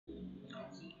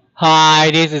Hi,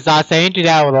 this is Asen. Today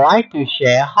I would like to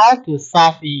share how to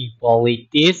solve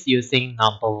inequalities using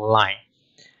number line.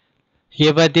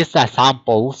 Given this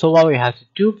example, so what we have to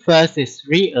do first is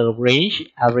rearrange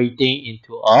everything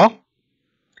to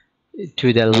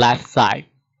the left side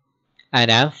and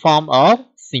then form a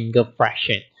single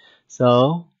fraction.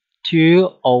 So 2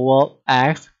 over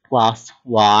x plus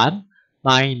 1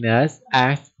 minus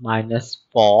x minus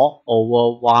 4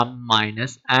 over 1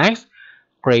 minus x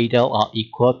greater or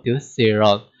equal to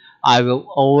 0. I will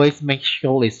always make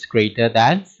sure it's greater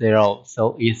than 0.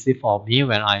 So easy for me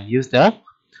when I use the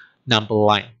number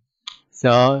line.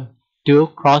 So do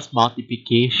cross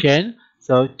multiplication.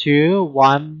 So 2,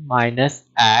 1 minus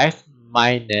x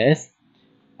minus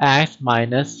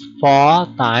 4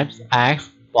 times x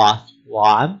plus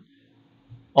 1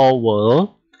 over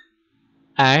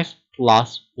x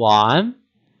plus 1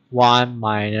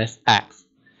 minus x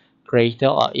greater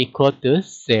or equal to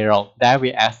 0. Then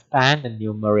we expand the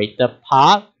numerator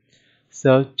part.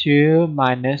 So 2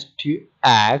 minus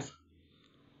 2x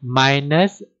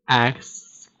minus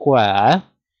x squared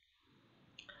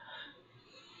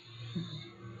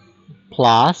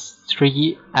plus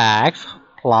 3x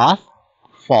plus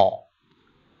 4.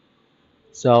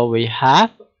 So we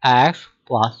have x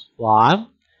plus 1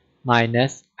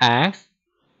 minus x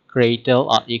greater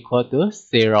or equal to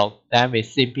 0. Then we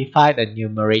simplify the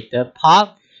numerator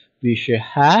part. We should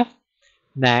have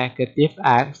negative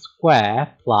x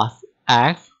squared plus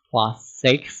x plus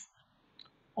 6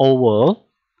 over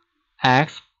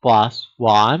x plus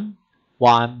 1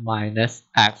 minus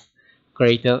x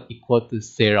greater or equal to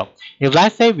 0. If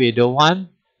let's say we don't want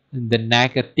the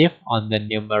negative on the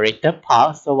numerator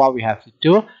part, so what we have to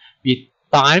do, we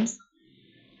times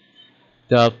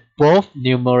the both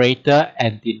numerator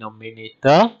and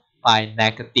denominator by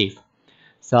negative.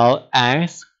 So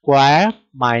x squared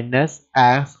minus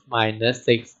x minus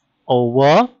 6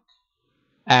 over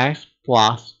x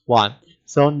plus 1.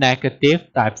 So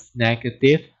negative times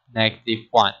negative, negative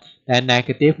 1. Then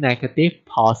negative, negative,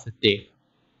 positive,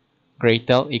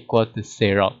 greater or equal to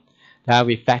 0. Then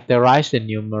we factorize the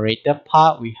numerator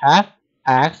part. We have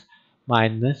x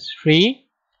minus 3,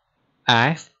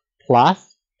 x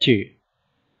plus 2.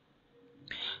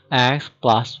 X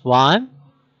plus 1,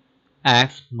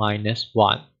 x minus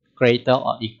 1 greater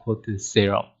or equal to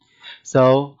 0.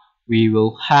 So we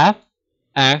will have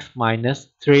x minus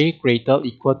 3 greater or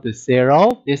equal to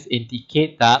 0. This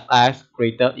indicates that x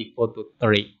greater or equal to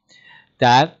 3.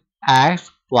 That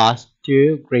x plus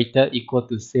 2 greater or equal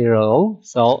to 0.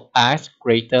 So x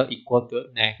greater or equal to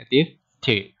negative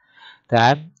 2.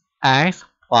 Then x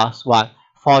plus 1.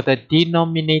 For the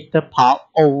denominator part,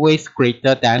 always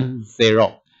greater than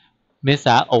 0. Means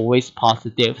are always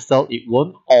positive, so it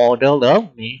won't alter the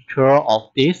nature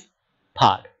of this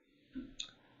part.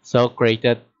 So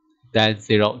greater than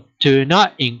 0. Do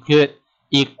not include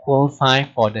equal sign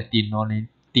for the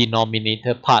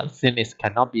denominator part since it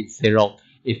cannot be 0.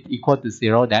 If equal to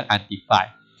 0, then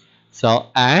undefined.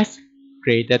 So x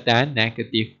greater than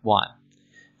negative 1.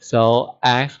 So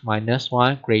x minus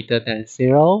 1 greater than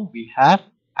 0. We have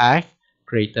x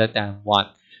greater than 1.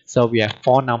 So we have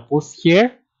 4 numbers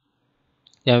here.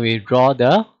 Then we draw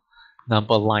the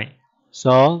number line.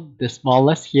 So the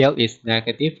smallest here is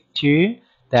negative 2,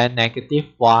 then negative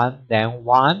 1, then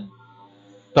 1,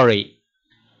 3.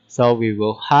 So we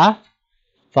will have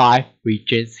 5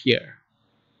 regions here.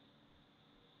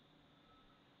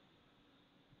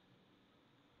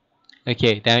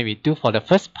 Okay, then we do for the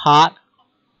first part,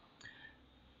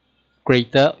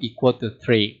 greater or equal to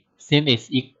 3. Since it's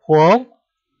equal,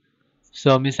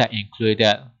 so means I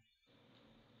included.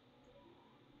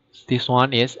 This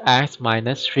one is x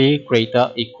minus 3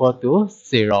 greater or equal to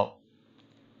 0.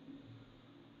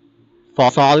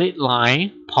 For solid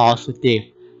line, positive.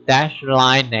 Dashed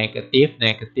line, negative,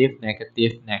 negative,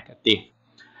 negative, negative.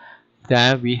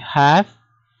 Then we have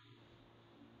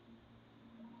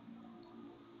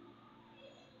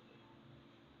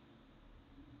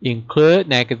include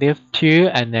negative 2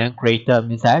 and then greater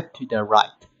means that to the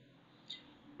right.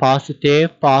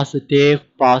 Positive, positive,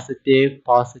 positive,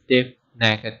 positive,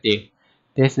 negative.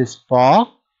 This is for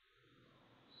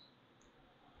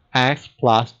x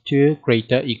plus 2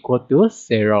 greater equal to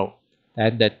 0.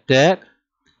 Then the third,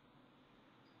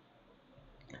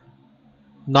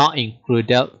 not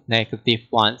included negative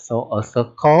 1. So a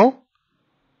circle,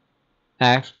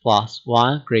 x plus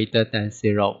 1 greater than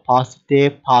 0.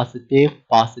 Positive, positive,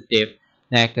 positive,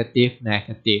 negative,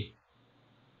 negative.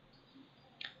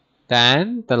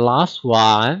 Then the last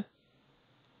one,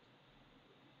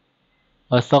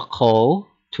 a circle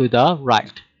to the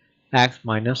right, x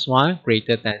minus 1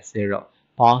 greater than 0.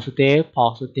 positive,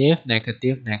 positive,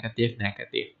 negative, negative,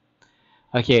 negative.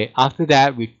 Okay, after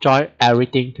that we join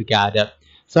everything together.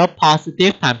 So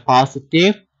positive times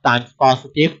positive times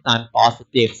positive times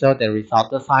positive. So the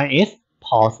resultant sign is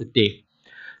positive.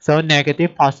 So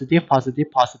negative, positive,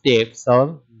 positive, positive.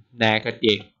 So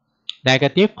negative.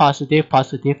 Negative, positive,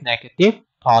 positive, negative,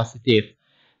 positive.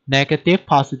 Negative,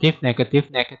 positive,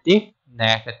 negative, negative,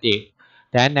 negative.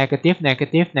 Then negative,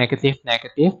 negative, negative,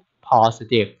 negative,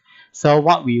 positive. So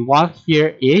what we want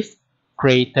here is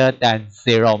greater than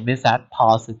 0, means that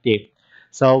positive.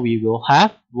 So we will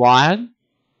have 1,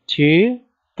 2,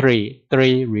 3,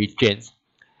 3 regions.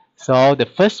 So the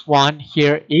first one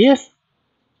here is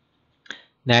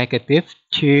negative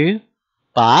 2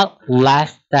 but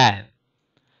less than.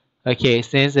 Okay,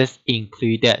 since it's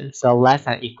included, so less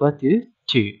than equal to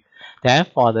 2. Then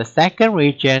for the second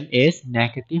region is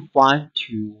negative 1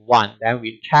 to 1. Then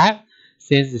we check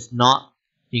since it's not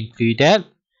included,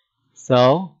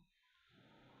 so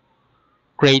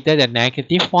greater than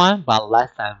negative 1 but less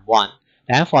than 1.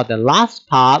 Then for the last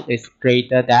part is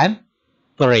greater than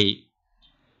 3.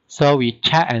 So we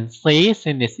check and see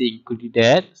since it's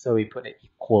included, so we put it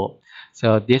equal.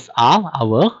 So these are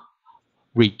our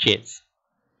regions.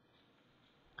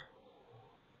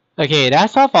 Okay,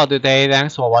 that's all for today.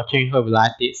 Thanks for watching. Hope you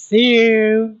liked it. See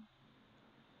you.